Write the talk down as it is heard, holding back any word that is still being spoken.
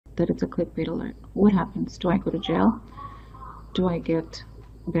that it's a clickbait alert? What happens? Do I go to jail? Do I get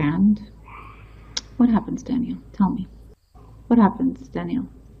banned? What happens, Daniel? Tell me. What happens, Daniel?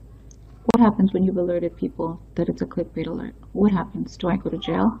 What happens when you've alerted people that it's a clickbait alert? What happens? Do I go to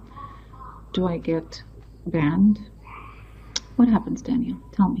jail? Do I get banned? What happens, Daniel?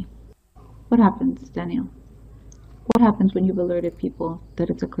 Tell me. What happens, Daniel? What happens when you've alerted people that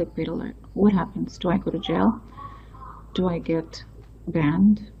it's a clickbait alert? What happens? Do I go to jail? Do I get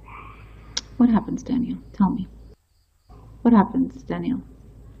banned? What happens, Daniel? Tell me. What happens, Daniel?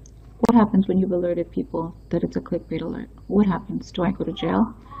 What happens when you've alerted people that it's a clickbait alert? What happens? Do I go to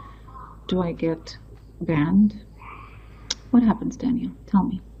jail? Do I get banned? What happens, Daniel? Tell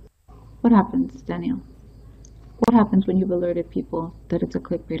me. What happens, Daniel? What happens when you've alerted people that it's a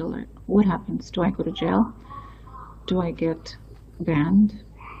clickbait alert? What happens? Do I go to jail? Do I get banned?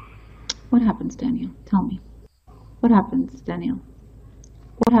 What happens, Daniel? Tell me. What happens, Daniel?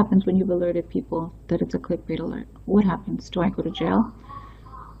 What happens when you've alerted people that it's a clickbait alert? What happens? Do I go to jail?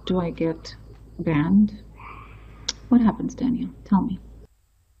 Do I get banned? What happens, Daniel? Tell me.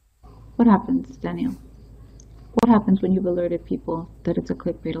 What happens, Daniel? What happens when you've alerted people that it's a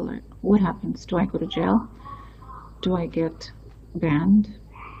clickbait alert? What happens? Do I go to jail? Do I get banned?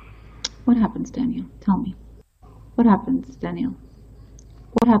 What happens, Daniel? Tell me. What happens, Daniel?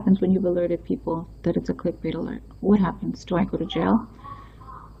 What happens when you've alerted people that it's a clickbait alert? What happens? Do I go to jail?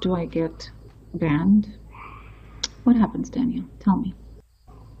 Do I get banned? What happens, Daniel? Tell me.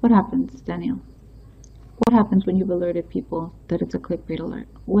 What happens, Daniel? What happens when you've alerted people that it's a clickbait alert?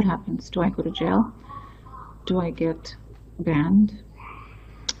 What happens? Do I go to jail? Do I get banned?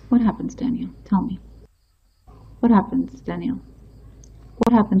 What happens, Daniel? Tell me. What happens, Daniel?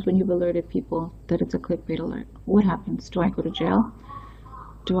 What happens when you've alerted people that it's a clickbait alert? What happens? Do I go to jail?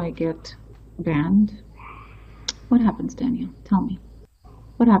 Do I get banned? What happens, Daniel? Tell me.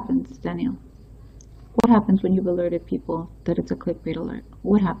 What happens, Daniel? What happens when you've alerted people that it's a clickbait alert?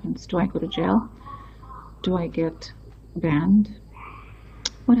 What happens? Do I go to jail? Do I get banned?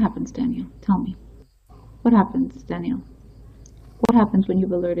 What happens, Daniel? Tell me. What happens, Daniel? What happens when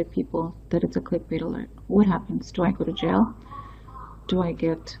you've alerted people that it's a clickbait alert? What happens? Do I go to jail? Do I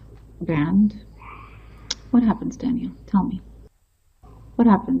get banned? What happens, Daniel? Tell me. What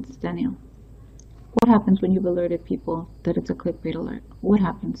happens, Daniel? What happens when you've alerted people that it's a clickbait alert? What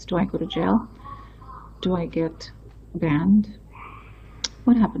happens? Do I go to jail? Do I get banned?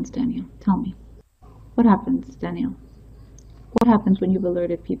 What happens, Daniel? Tell me. What happens, Daniel? What happens when you've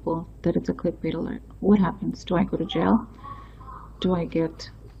alerted people that it's a clickbait alert? What happens? Do I go to jail? Do I get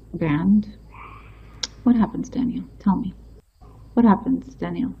banned? What happens, Daniel? Tell me. What happens,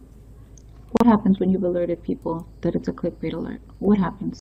 Daniel? What happens when you've alerted people that it's a clickbait alert? What happens?